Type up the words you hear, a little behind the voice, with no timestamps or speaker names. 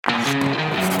Hello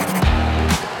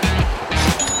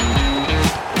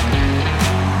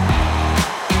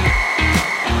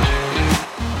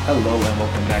and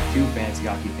welcome back to Fantasy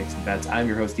Hockey Picks and Bets. I'm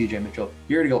your host, DJ Mitchell,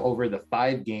 here to go over the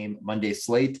 5-game Monday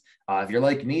slate. If you're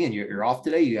like me and you're off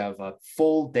today, you have a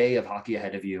full day of hockey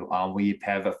ahead of you. We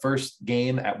have a first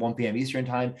game at 1 p.m. Eastern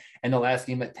time and the last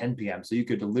game at 10 p.m. So you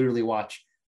could literally watch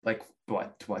like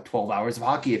 12 hours of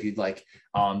hockey if you'd like.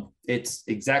 It's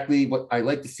exactly what I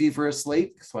like to see for a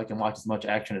slate, so I can watch as much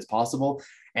action as possible.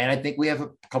 And I think we have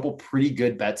a couple pretty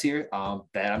good bets here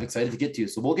that I'm excited to get to.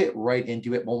 So we'll get right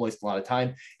into it. Won't waste a lot of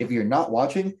time. If you're not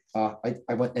watching, I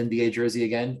went NBA jersey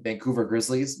again, Vancouver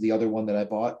Grizzlies, the other one that I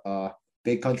bought,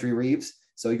 Big Country Reeves.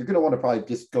 So you're going to want to probably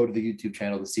just go to the YouTube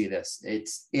channel to see this.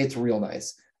 It's real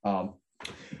nice.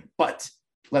 But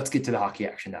let's get to the hockey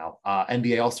action now.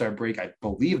 NBA All-Star break, I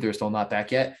believe they're still not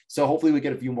back yet. So hopefully we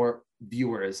get a few more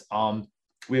viewers.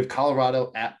 We have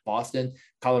Colorado at Boston.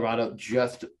 Colorado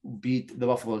just beat the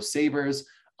Buffalo Sabres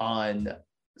on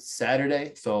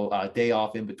Saturday, so day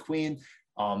off in between.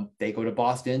 They go to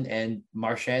Boston, and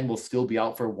Marchand will still be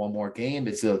out for one more game.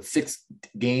 It's the sixth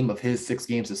game of his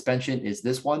 6-game suspension is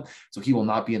this one, so he will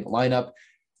not be in the lineup.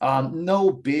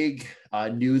 No big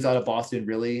news out of Boston,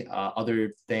 really,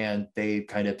 other than they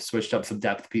kind of switched up some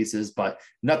depth pieces, but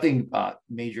nothing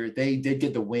major. They did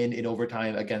get the win in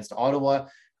overtime against Ottawa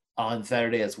on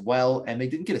Saturday as well, and they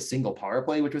didn't get a single power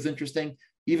play, which was interesting.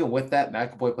 Even with that,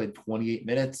 McAvoy played 28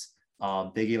 minutes.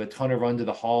 They gave a ton of run to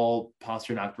the Hall,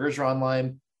 Pastrnak, Bergeron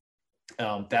line.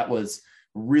 That was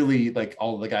really like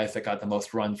all of the guys that got the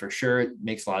most run for sure. It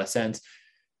makes a lot of sense.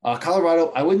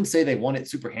 Colorado, I wouldn't say they won it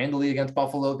super handily against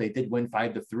Buffalo. They did win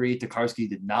 5-3. Tokarski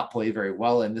did not play very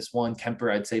well in this one. Kemper,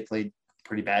 I'd say, played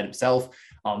pretty bad himself.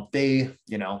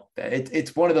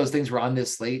 It's one of those things where on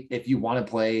this slate, if you want to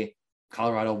play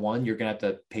Colorado 1, you're going to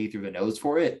have to pay through the nose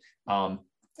for it.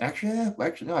 Actually,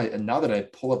 no. Now that I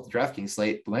pull up the DraftKings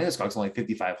slate, Landeskog's only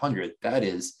 5,500. That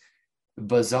is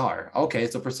bizarre. Okay,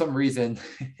 so for some reason,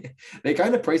 they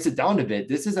kind of priced it down a bit.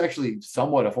 This is actually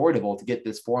somewhat affordable to get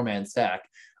this 4-man stack.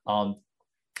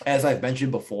 As I've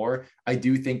mentioned before, I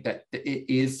do think that it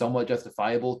is somewhat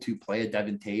justifiable to play a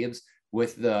Devin Taves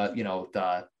with the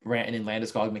Rantanen and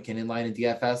Landeskog McKinnon line in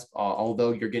DFS,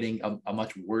 although you're getting a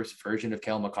much worse version of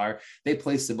Cale Makar. They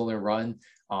play similar run.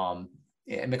 And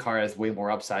Makar has way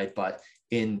more upside, but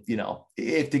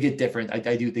if to get different,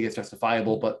 I do think it's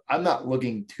justifiable, but I'm not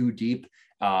looking too deep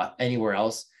anywhere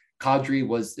else. Kadri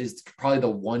is probably the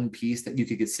one piece that you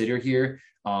could consider here.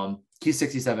 He's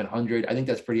 6,700. I think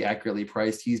that's pretty accurately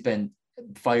priced. He's been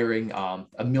firing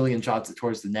a million shots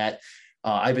towards the net.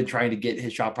 I've been trying to get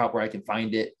his shot prop where I can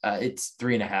find it. It's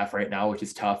 3.5 right now, which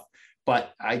is tough,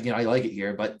 but I like it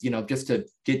here. But, just to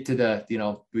get to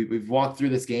the, we've walked through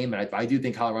this game, and I do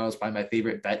think Colorado is probably my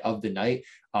favorite bet of the night.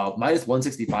 Minus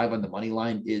 165 on the money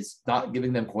line is not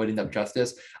giving them quite enough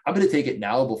justice. I'm going to take it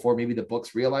now before maybe the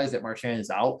books realize that Marchand is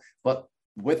out, but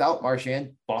without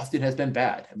Marchand, Boston has been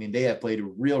bad. I mean, they have played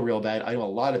real bad. I know a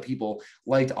lot of people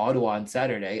liked Ottawa on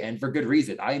Saturday, and for good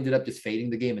reason. I ended up just fading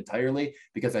the game entirely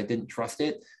because I didn't trust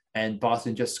it, and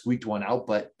Boston just squeaked one out.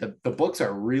 But the books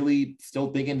are really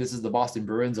still thinking this is the Boston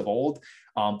Bruins of old.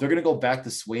 They're going to go back to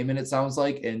Swayman, it sounds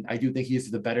like, and I do think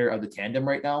he's the better of the tandem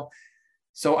right now.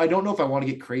 So I don't know if I want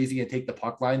to get crazy and take the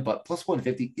puck line, but plus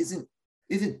 150 isn't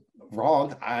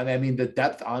wrong. I mean, the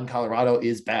depth on Colorado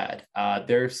is bad.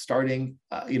 They're starting,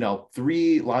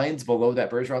 3 lines below that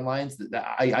Bergeron lines.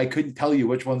 I couldn't tell you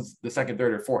which one's the second,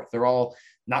 third, or fourth. They're all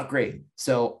not great.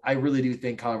 So I really do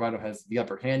think Colorado has the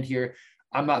upper hand here.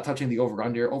 I'm not touching the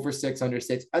over 6, under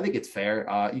 6. I think it's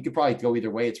fair. You could probably go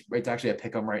either way. It's actually a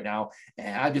pick 'em right now.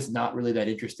 And I'm just not really that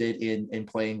interested in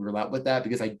playing roulette with that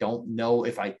because I don't know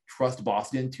if I trust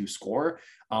Boston to score.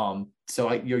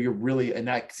 So you're really in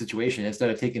that situation.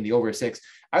 Instead of taking the over 6,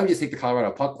 I would just take the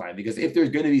Colorado puck line because if there's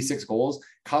going to be 6 goals,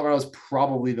 Colorado's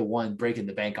probably the one breaking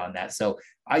the bank on that. So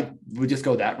I would just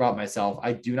go that route myself.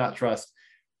 I do not trust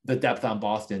the depth on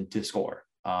Boston to score.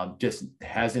 Just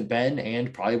hasn't been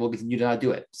and probably will continue to not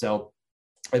do it. So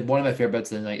one of my favorite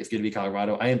bets of the night is going to be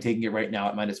Colorado. I am taking it right now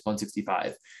at minus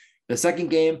 165. The second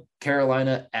game,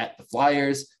 Carolina at the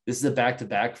Flyers. This is a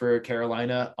back-to-back for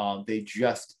Carolina. They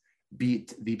just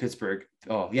beat the Pittsburgh.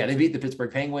 They beat the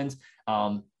Pittsburgh Penguins.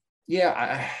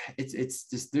 It's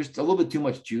just, there's a little bit too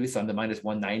much juice on the minus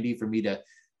 190 for me to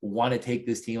want to take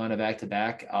this team on a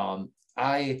back-to-back.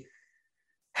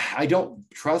 I don't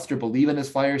trust or believe in this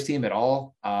Flyers team at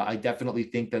all. I definitely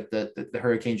think that the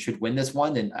Hurricanes should win this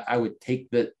one, and I would take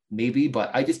that maybe,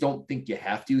 but I just don't think you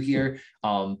have to here.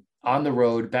 On the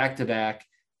road, back-to-back,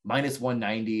 minus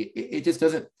 190. It just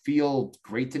doesn't feel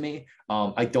great to me.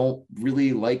 I don't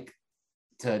really like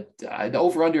the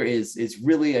over under is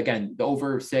really, again, the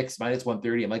over 6 minus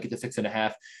 130. It might get to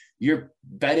 6.5. You're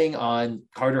betting on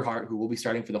Carter Hart, who will be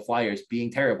starting for the Flyers,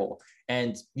 being terrible.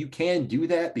 And you can do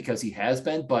that because he has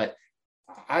been, but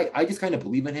I just kind of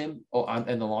believe in him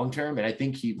in the long term. And I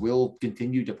think he will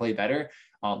continue to play better.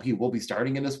 He will be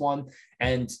starting in this one.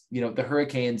 And, the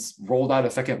Hurricanes rolled out a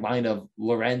second line of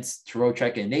Lorentz,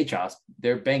 Trocheck, and Nachos.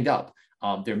 They're banged up.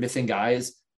 They're missing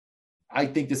guys. I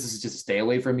think this is just a stay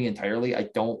away from me entirely. I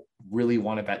don't really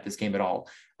want to bet this game at all.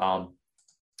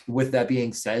 With that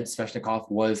being said, Svechnikov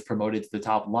was promoted to the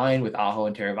top line with Aho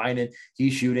and Teravainen.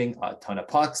 He's shooting a ton of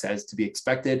pucks, as to be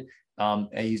expected. And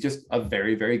he's just a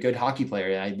very, very good hockey player.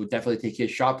 And I would definitely take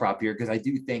his shot prop here because I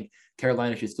do think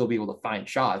Carolina should still be able to find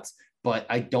shots. But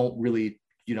I don't really,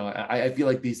 I feel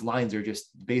like these lines are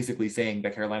just basically saying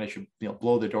that Carolina should,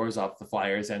 blow the doors off the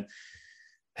Flyers. And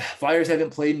Flyers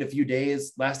haven't played in a few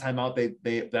days. Last time out,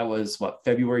 that was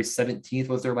February 17th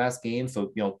was their last game.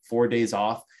 So, 4 days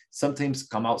off. Some teams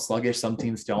come out sluggish, some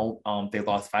teams don't. They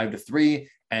lost 5-3,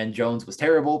 and Jones was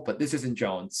terrible, but this isn't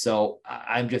Jones. So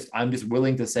I'm just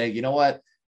willing to say, you know what?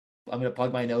 I'm going to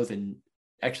plug my nose and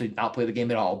actually not play the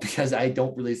game at all because I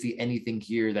don't really see anything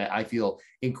here that I feel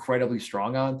incredibly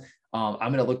strong on. I'm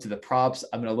going to look to the props.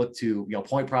 I'm going to look to,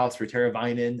 point props for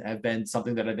Teravainen have been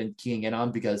something that I've been keying in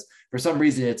on because for some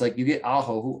reason it's like you get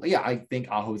Aho, who, I think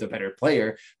Aho is a better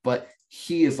player, but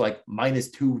he is like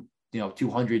 -2,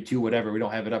 200, whatever. We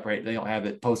don't have it up right. They don't have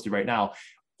it posted right now.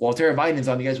 While Teravainen's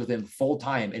on the ice with him full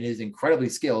time and is incredibly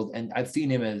skilled. And I've seen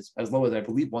him as low as I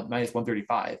believe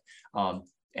 -135.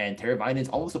 And Teravainen's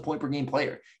almost a point per game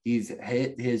player. He's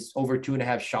hit his over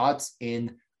 2.5 shots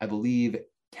in, I believe,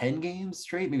 10 games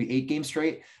straight, maybe 8 games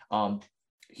straight.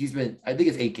 He's been, I think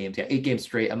it's 8 games. Yeah, 8 games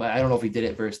straight. I don't know if he did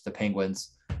it versus the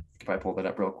Penguins. If I pull that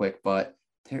up real quick, but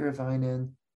Teravainen.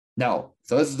 No.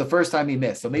 So this is the first time he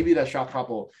missed. So maybe that shot prop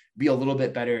will be a little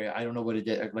bit better. I don't know what it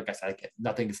did. Like I said,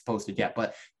 nothing is posted yet,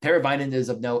 but Teravainen is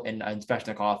of note and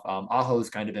Svechnikov. Aho's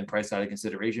kind of been priced out of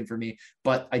consideration for me,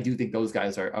 but I do think those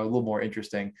guys are a little more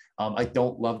interesting. I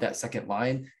don't love that second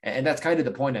line. And that's kind of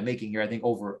the point I'm making here. I think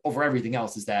over everything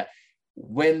else is that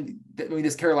when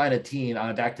this Carolina team on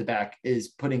a back-to-back is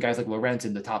putting guys like Lorentz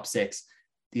in the top 6,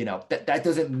 that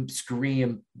doesn't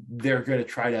scream they're going to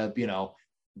try to,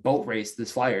 boat race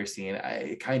this Flyers team.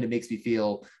 It kind of makes me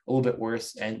feel a little bit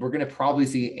worse. And we're going to probably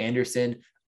see Anderson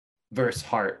versus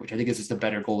Hart, which I think is just a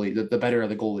better goalie, the better of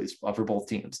the goalies for both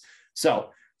teams.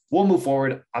 So we'll move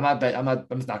forward. I'm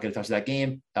just not going to touch that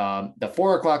game. The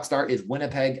 4:00 start is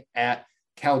Winnipeg at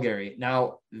Calgary.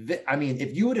 Now,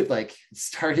 if you would have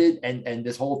started and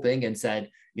this whole thing and said,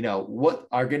 what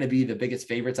are going to be the biggest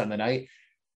favorites on the night?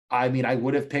 I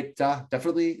would have picked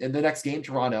definitely in the next game,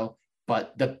 Toronto.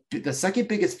 But the second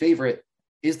biggest favorite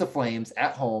is the Flames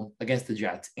at home against the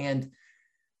Jets. And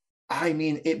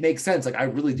it makes sense. I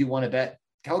really do want to bet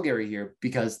Calgary here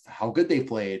because how good they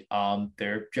played.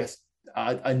 They're just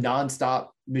a nonstop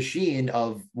machine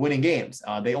of winning games.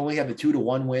 They only have the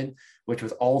 2-1 win, which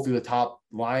was all through the top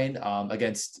line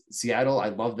against Seattle. I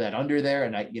love that under there.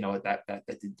 And that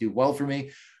did do well for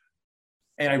me.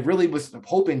 And I really was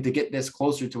hoping to get this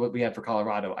closer to what we had for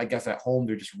Colorado. I guess at home,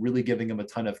 they're just really giving them a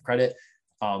ton of credit.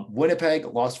 Winnipeg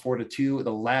lost 4-2.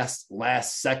 The last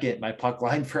second, my puck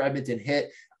line for Edmonton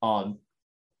hit.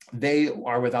 They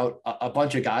are without a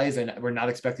bunch of guys, and we're not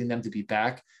expecting them to be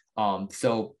back.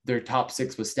 So their top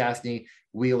 6 was Stastny,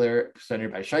 Wheeler,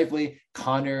 centered by Scheifele,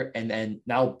 Connor, and then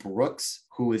now Brooks,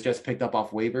 who was just picked up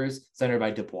off waivers, centered by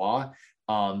Dubois.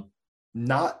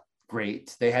 Not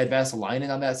great. They had Vesalainen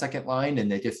on that second line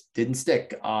and they just didn't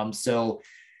stick. So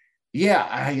yeah,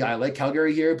 I like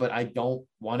Calgary here, but I don't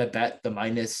want to bet the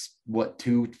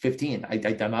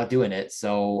 -215. I'm not doing it.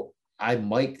 So I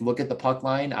might look at the puck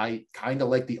line. I kind of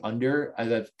like the under, as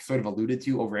I've sort of alluded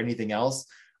to, over anything else.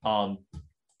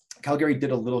 Calgary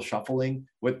did a little shuffling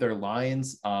with their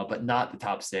lines, but not the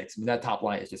top 6. That top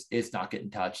line it's not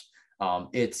getting touched.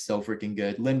 It's so freaking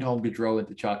good. Lindholm, Gaudreau, and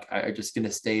Tkachuk are just going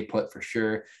to stay put for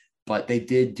sure. But they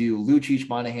did do Lucic,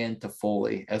 Monahan,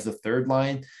 Toffoli as the third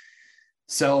line.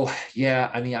 So,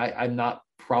 yeah, I'm not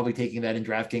probably taking that in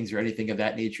DraftKings or anything of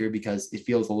that nature because it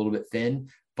feels a little bit thin.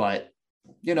 But,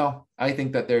 I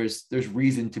think that there's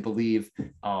reason to believe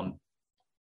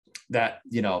that,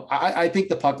 I think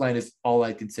the puck line is all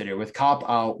I consider. With Kopp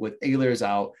out, with Ehlers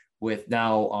out, with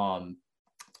now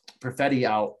Perfetti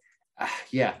out.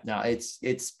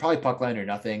 It's probably puck line or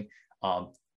nothing.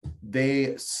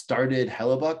 They started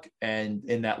Hellebuck and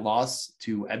in that loss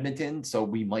to Edmonton. So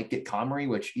we might get Comrie,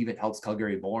 which even helps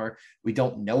Calgary more. We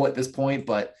don't know at this point,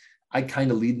 but I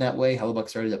kind of lead in that way. Hellebuck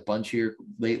started a bunch here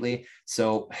lately.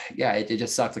 So yeah, it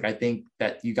just sucks. Like I think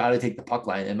that you got to take the puck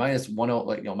line and minus 1,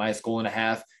 like, minus goal and a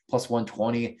half plus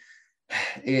 120.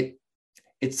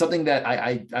 It's something that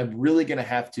I'm really going to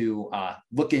have to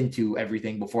look into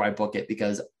everything before I book it,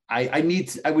 because I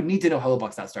would need to know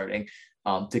Hellebuck's not starting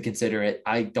to consider it.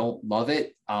 I don't love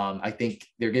it. I think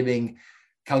they're giving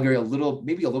Calgary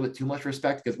maybe a little bit too much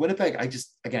respect, because Winnipeg,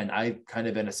 I've kind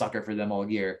of been a sucker for them all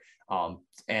year.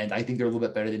 And I think they're a little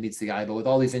bit better than meets the eye, but with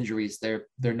all these injuries, they're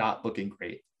not looking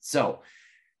great. So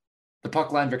the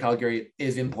puck line for Calgary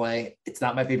is in play. It's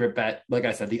not my favorite bet. Like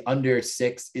I said, the under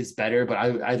 6 is better, but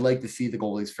I'd like to see the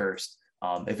goalies first.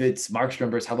 If it's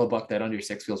Markstrom versus Hellebuck, that under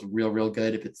 6 feels real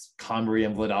good. If it's Comrie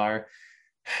and Vladar,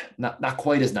 not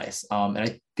quite as nice. And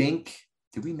I think,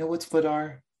 do we know what's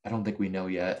Vladar? I don't think we know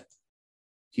yet.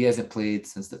 He hasn't played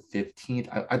since the 15th.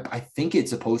 I think it's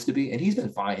supposed to be, and he's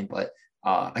been fine, but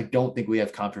I don't think we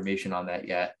have confirmation on that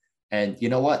yet. And you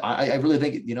know what? I really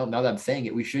think, now that I'm saying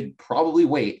it, we should probably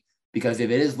wait, because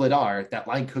if it is Vladar, that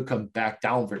line could come back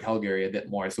down for Calgary a bit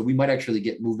more. So we might actually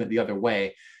get movement the other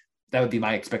way. That would be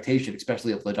my expectation,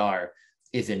 especially if Vladar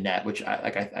is in net, which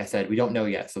I said, we don't know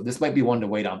yet. So this might be one to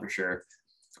wait on for sure.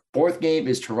 Fourth game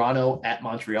is Toronto at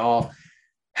Montreal.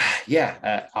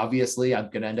 Yeah, obviously I'm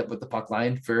going to end up with the puck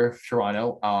line for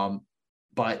Toronto.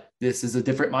 But this is a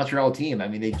different Montreal team. I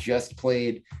mean, they just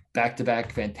played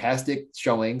back-to-back fantastic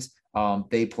showings.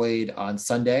 They played on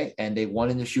Sunday and they won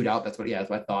in the shootout. That's what I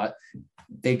thought.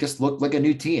 They just looked like a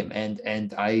new team. And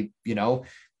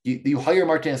you hire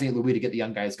Martin St. Louis to get the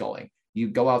young guys going. You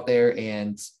go out there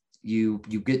and you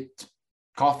get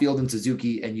Caulfield and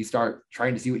Suzuki and you start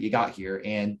trying to see what you got here.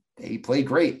 And they played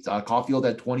great. Caulfield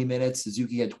had 20 minutes.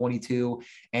 Suzuki had 22.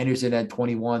 Anderson had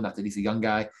 21. Not that he's a young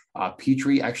guy.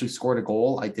 Petrie actually scored a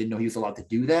goal. I didn't know he was allowed to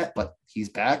do that, but he's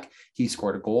back. He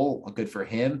scored a goal. Good for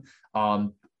him.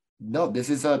 No, this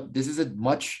is a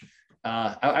much.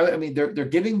 I mean, they're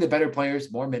giving the better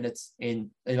players more minutes in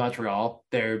Montreal.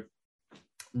 They're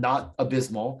not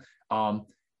abysmal.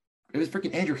 It was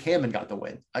freaking Andrew Hammond got the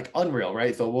win, like unreal,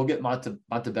 right? So we'll get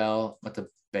Montebello, I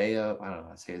don't know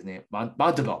how to say his name,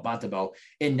 Montebello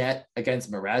in net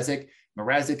against Mrazek.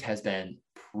 Mrazek has been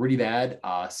pretty bad,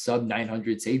 sub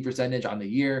 900 save percentage on the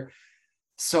year.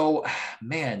 So,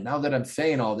 man, now that I'm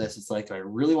saying all this, it's like, I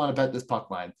really want to bet this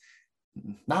puck line.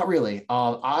 Not really.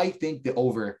 I think the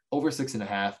over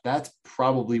 6.5. That's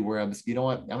probably where I'm. You know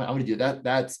what? I'm going to do that.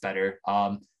 That's better.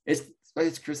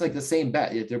 It's just like the same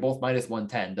bet. They're both minus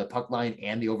 110. The puck line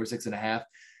and the over 6.5.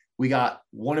 We got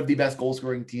one of the best goal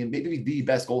scoring team, maybe the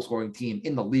best goal scoring team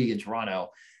in the league in Toronto,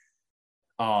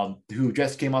 who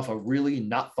just came off a really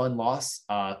not fun loss.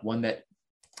 One that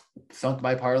sunk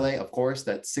my parlay, of course.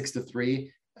 That's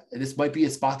 6-3. This might be a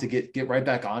spot to get right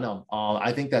back on them.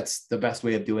 I think that's the best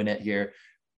way of doing it here.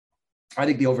 I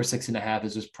think the over 6.5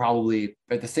 is just probably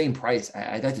at the same price.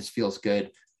 That just feels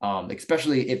good,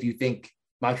 especially if you think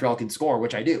Montreal can score,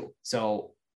 which I do.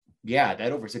 So yeah,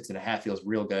 that over 6.5 feels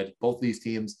real good. Both of these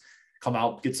teams come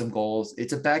out, get some goals.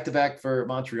 It's a back-to-back for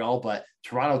Montreal, but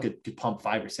Toronto could pump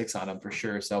 5 or 6 on them for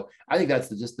sure. So I think that's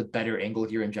just the better angle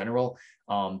here in general.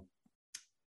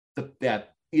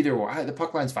 Either or, the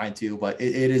puck line's fine too, but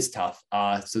it is tough.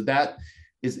 So that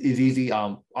is easy.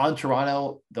 On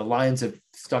Toronto, the lines have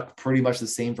stuck pretty much the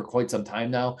same for quite some time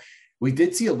now. We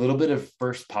did see a little bit of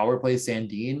first power play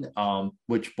Sandin,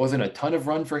 which wasn't a ton of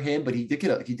run for him, but he did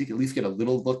at least get a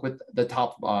little look with the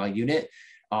top unit.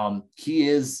 He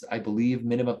is, I believe,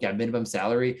 minimum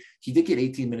salary. He did get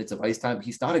 18 minutes of ice time.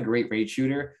 He's not a great rate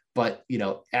shooter, but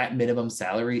at minimum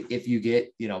salary, if you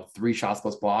get 3 shots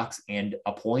plus blocks and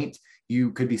a point,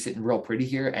 you could be sitting real pretty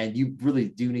here. And you really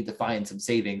do need to find some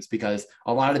savings, because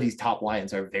a lot of these top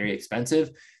lines are very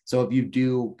expensive. So if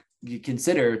you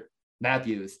consider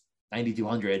Matthews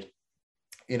 9,200,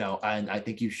 and I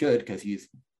think you should, because he's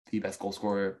the best goal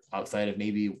scorer outside of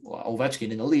maybe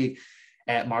Ovechkin in the league.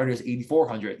 At Marner's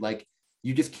 8,400, like,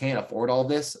 you just can't afford all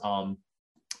this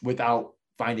without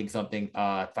finding some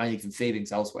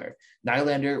savings elsewhere.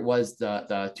 Nylander was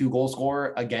the 2-goal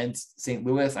scorer against St.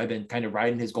 Louis. I've been kind of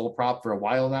riding his goal prop for a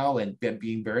while now and been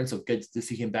being burned, so good to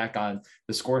see him back on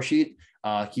the score sheet.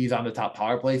 He's on the top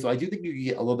power play, so I do think you can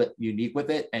get a little bit unique with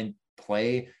it and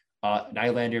play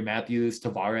Nylander, Matthews,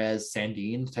 Tavares,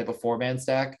 Sandin type of 4-man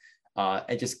stack.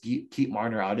 And just keep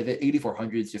Marner out of it.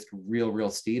 8,400 is just real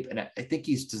steep. And I think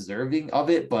he's deserving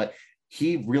of it, but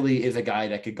he really is a guy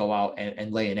that could go out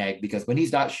and lay an egg, because when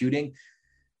he's not shooting,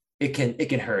 it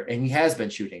can hurt. And he has been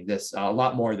shooting this a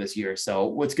lot more this year. So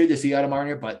what's good to see out of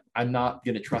Marner, but I'm not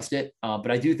going to trust it.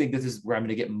 But I do think this is where I'm going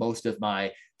to get most of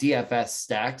my DFS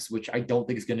stacks, which I don't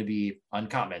think is going to be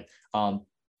uncommon.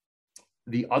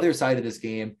 The other side of this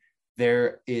game,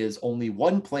 there is only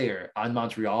one player on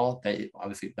Montreal that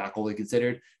obviously not goalie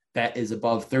considered that is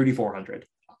above 3,400.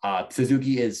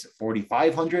 Suzuki is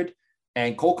 4,500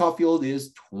 and Cole Caulfield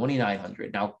is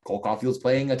 2,900. Now, Cole Caulfield's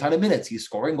playing a ton of minutes. He's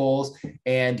scoring goals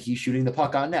and he's shooting the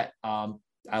puck on net.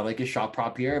 I like his shot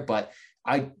prop here, but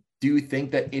I do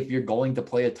think that if you're going to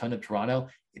play a ton of Toronto,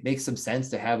 it makes some sense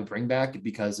to have a bring back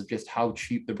because of just how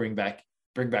cheap the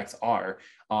bringbacks are,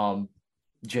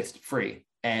 just free.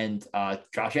 And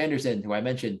Josh Anderson, who I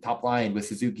mentioned, top line with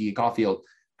Suzuki and Caulfield,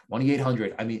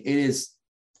 2,800. I mean, it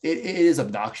is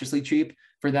obnoxiously cheap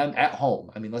for them at home.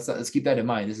 I mean, let's keep that in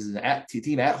mind. This is an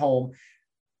team at home.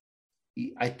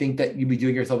 I think that you'd be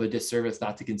doing yourself a disservice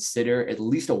not to consider at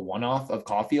least a one-off of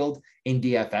Caulfield in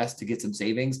DFS to get some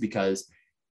savings because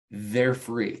they're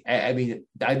free. I mean,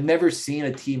 I've never seen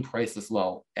a team price this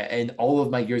low in all of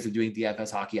my years of doing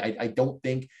DFS hockey. I don't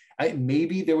think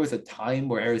maybe there was a time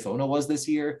where Arizona was this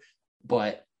year,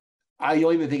 but I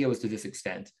don't even think it was to this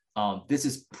extent. This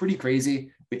is pretty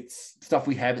crazy. It's stuff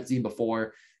we haven't seen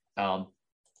before.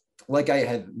 Like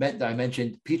I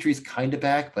mentioned, Petrie's kind of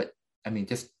back, but I mean,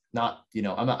 just not,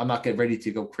 I'm not getting ready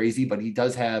to go crazy, but he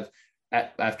does have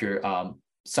after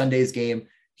Sunday's game,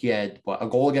 he had a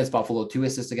goal against Buffalo, 2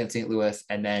 assists against St. Louis,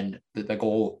 and then the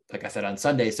goal, like I said, on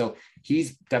Sunday. So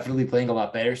he's definitely playing a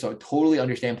lot better. So I totally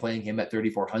understand playing him at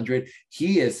 3,400.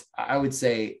 He is, I would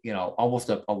say, almost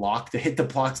a lock to hit the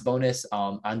blocks bonus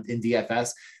in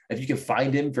DFS. If you can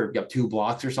find him for 2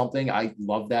 blocks or something, I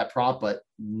love that prop, but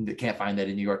can't find that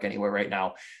in New York anywhere right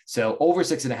now. So over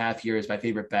 6.5 here is my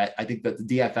favorite bet. I think that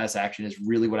the DFS action is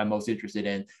really what I'm most interested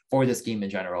in for this game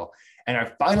in general. And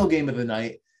our final game of the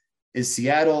night is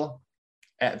Seattle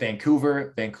at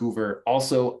Vancouver. Vancouver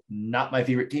also not my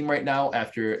favorite team right now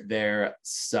after their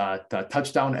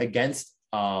touchdown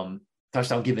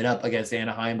given up against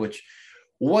Anaheim, which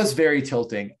was very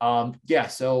tilting.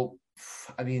 So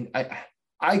I mean,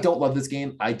 I don't love this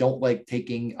game. I don't like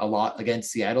taking a lot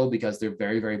against Seattle because they're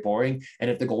very, very boring.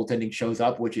 And if the goaltending shows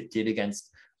up, which it did against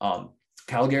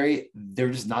Calgary,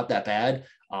 they're just not that bad.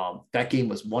 That game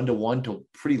was 1-1 till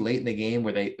pretty late in the game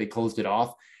where they closed it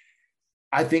off.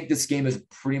 I think this game is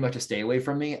pretty much a stay away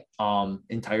from me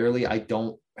entirely. I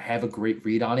don't have a great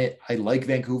read on it. I like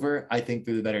Vancouver. I think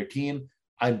they're the better team.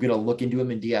 I'm going to look into them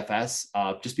in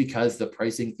DFS just because the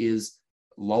pricing is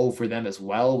low for them as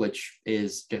well, which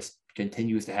is just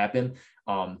continues to happen.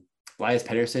 Elias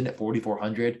Pettersson at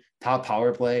 4,400, top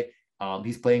power play.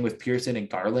 He's playing with Pearson and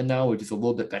Garland now, which is a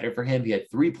little bit better for him. He had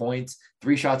 3 points,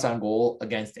 3 shots on goal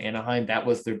against Anaheim. That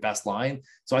was their best line.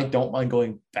 So I don't mind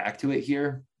going back to it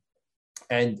here.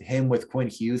 And him with Quinn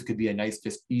Hughes could be a nice,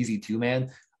 just easy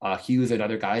 2-man. Hughes,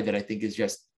 another guy that I think is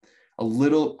just a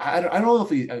little, I don't know if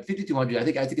he 5,200. I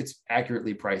think it's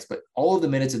accurately priced, but all of the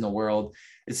minutes in the world.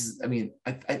 This is, I mean,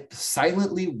 I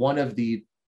silently one of the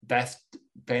best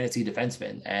fantasy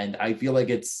defensemen, and I feel like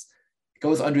it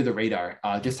goes under the radar.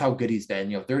 Just how good he's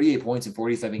been. 38 points in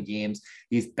 47 games.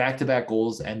 He's back-to-back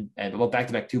goals and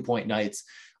back-to-back 2-point nights.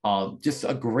 Just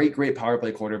a great power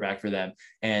play quarterback for them.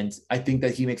 And I think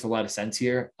that he makes a lot of sense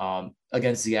here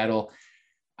against Seattle.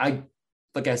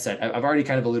 Like I said, I've already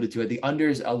kind of alluded to it. The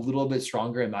under's a little bit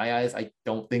stronger in my eyes. I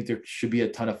don't think there should be a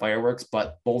ton of fireworks,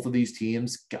 but both of these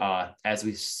teams, as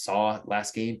we saw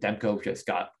last game, Demko just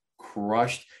got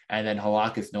crushed and then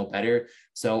Halak is no better.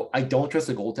 So I don't trust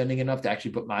the goaltending enough to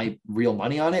actually put my real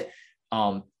money on it.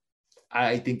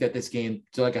 I think that this game,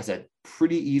 so like I said,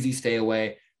 pretty easy stay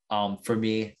away for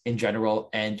me in general,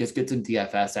 and just get some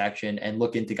DFS action and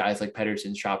look into guys like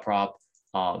Pettersson's shot prop.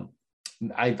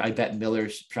 I bet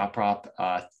Miller's shot prop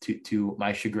to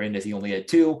my chagrin as he only had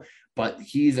 2, but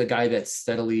he's a guy that's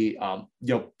steadily,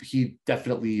 he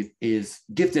definitely is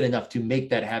gifted enough to make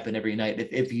that happen every night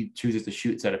if he chooses to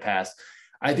shoot instead of pass.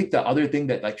 I think the other thing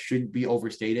that shouldn't be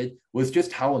overstated was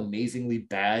just how amazingly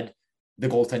bad the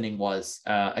goaltending was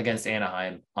against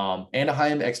Anaheim.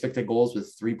 Anaheim expected goals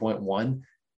was 3.1.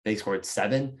 They scored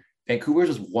 7. Vancouver's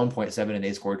was 1.7 and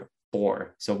they scored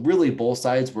 4. So really both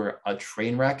sides were a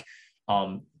train wreck.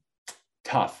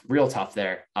 Tough, real tough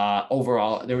there.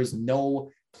 Overall, there was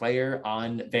no player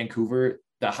on Vancouver.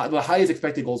 The highest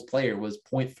expected goals player was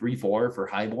 0.34 for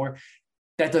Highmore.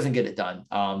 That doesn't get it done.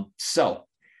 So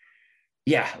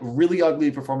yeah, really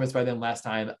ugly performance by them last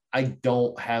time. I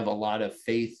don't have a lot of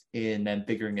faith in them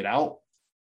figuring it out.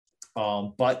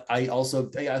 But I also,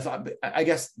 I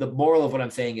guess the moral of what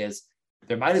I'm saying is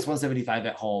they're minus 175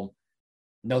 at home.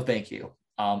 No, thank you.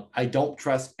 I don't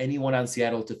trust anyone on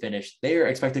Seattle to finish. Their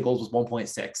expected goals was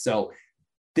 1.6. So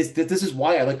this is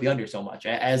why I like the under so much.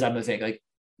 As I'm saying, like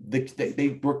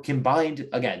they were combined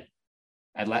again.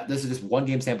 This is just one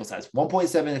game sample size.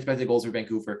 1.7 expected goals for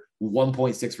Vancouver,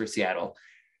 1.6 for Seattle.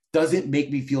 Doesn't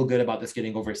make me feel good about this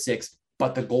getting over 6,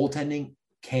 but the goaltending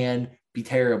can be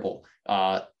terrible.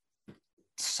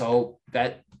 So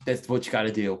that's what you got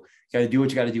to do. You got to do what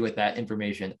you got to do with that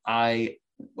information. I'm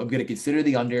going to consider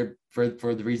the under for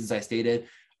the reasons I stated.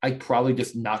 I'm probably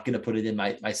just not going to put it in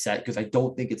my set because I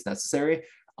don't think it's necessary.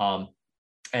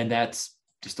 And that's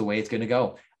just the way it's going to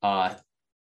go.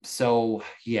 So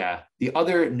yeah, the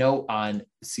other note on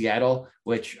Seattle,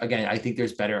 which again, I think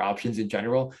there's better options in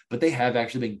general, but they have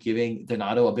actually been giving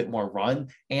Donato a bit more run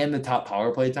and the top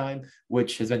power play time,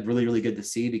 which has been really, really good to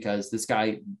see because this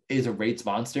guy is a rates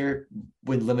monster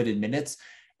with limited minutes.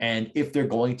 And if they're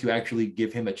going to actually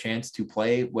give him a chance to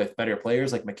play with better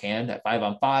players like McCann at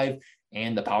 5-on-5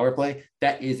 and the power play,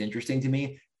 that is interesting to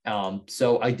me.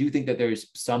 So I do think that there's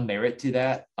some merit to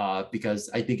that because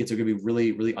I think it's going to be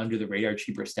really, really under the radar,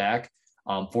 cheaper stack.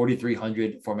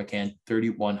 4,300 for McCann,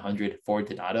 3,100 for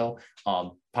Donato.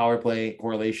 Power play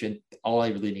correlation, all I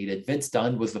really needed. Vince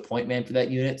Dunn was the point man for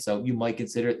that unit, so you might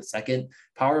consider it the second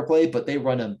power play, but they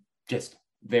run them just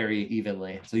very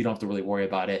evenly, so you don't have to really worry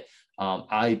about it.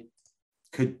 I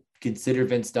could consider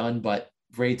Vince Dunn, but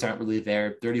rates aren't really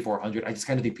there. 3,400. I just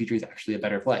kind of think Petrie is actually a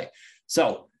better play.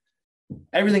 So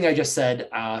everything I just said,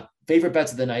 favorite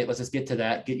bets of the night. Let's just get to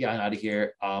that. Get you on out of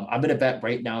here. I'm going to bet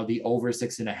right now the over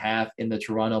 6.5 in the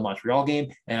Toronto-Montreal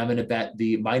game. And I'm going to bet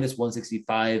the minus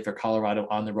 165 for Colorado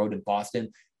on the road in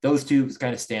Boston. Those two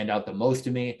kind of stand out the most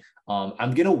to me.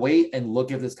 I'm going to wait and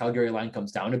look if this Calgary line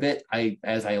comes down a bit.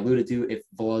 As I alluded to, if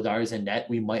Vladar is in net,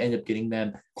 we might end up getting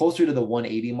them closer to the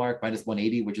 180 mark, minus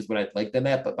 180, which is what I'd like them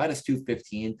at, but minus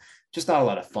 215, just not a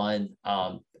lot of fun.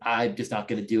 I'm just not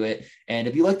going to do it. And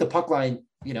if you like the puck line,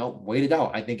 wait it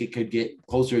out. I think it could get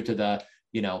closer to the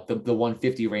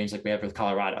 150 range like we have with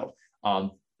Colorado.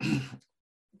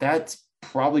 That's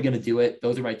probably going to do it.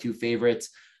 Those are my two favorites.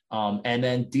 And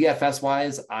then DFS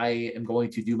wise, I am going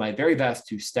to do my very best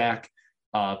to stack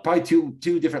probably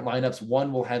two different lineups.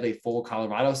 One will have a full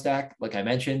Colorado stack, like I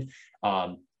mentioned.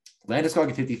 Landeskog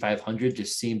at 5,500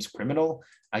 just seems criminal.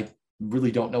 I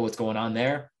really don't know what's going on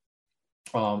there.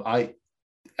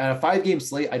 At a 5-game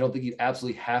slate, I don't think you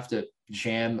absolutely have to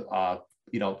jam.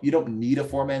 You don't need a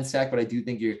 4-man stack, but I do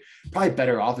think you're probably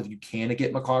better off if you can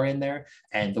get Makar in there.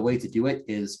 And the way to do it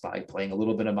is by playing a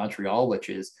little bit of Montreal, which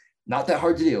is not that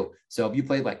hard to do. So if you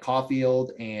played like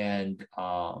Caulfield and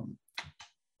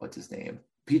what's his name,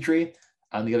 Petrie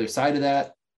on the other side of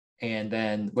that, and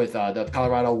then with the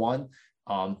Colorado one,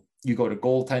 you go to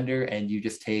goaltender and you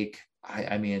just take.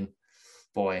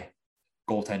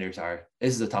 Goaltenders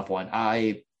this is a tough one.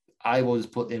 I will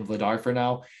just put in Vladar for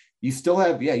now. You still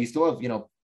have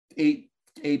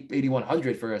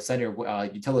 8,100 for a center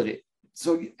utility.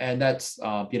 So, and that's,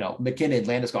 McKinnon,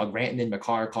 Landeskog, Rantanen,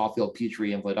 Makar, Caulfield,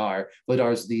 Petrie, and Vladar.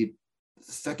 Vladar's the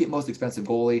second most expensive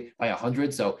goalie by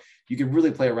 100. So you can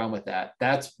really play around with that.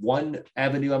 That's one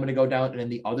avenue I'm going to go down. And then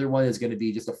the other one is going to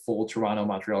be just a full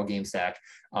Toronto-Montreal game stack.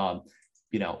 Like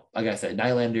I said,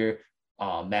 Nylander,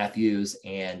 Matthews,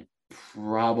 and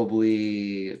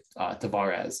probably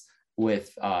Tavares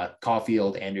with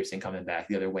Caulfield, Anderson coming back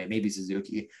the other way, maybe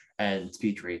Suzuki and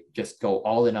Petrie. Just go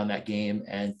all in on that game.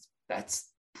 And that's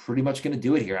pretty much going to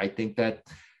do it here. I think that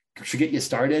should get you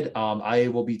started. I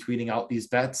will be tweeting out these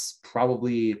bets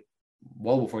probably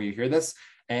well before you hear this,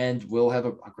 and we'll have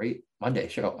a great Monday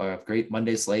show, a great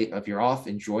Monday slate. If you're off,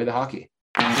 enjoy the hockey.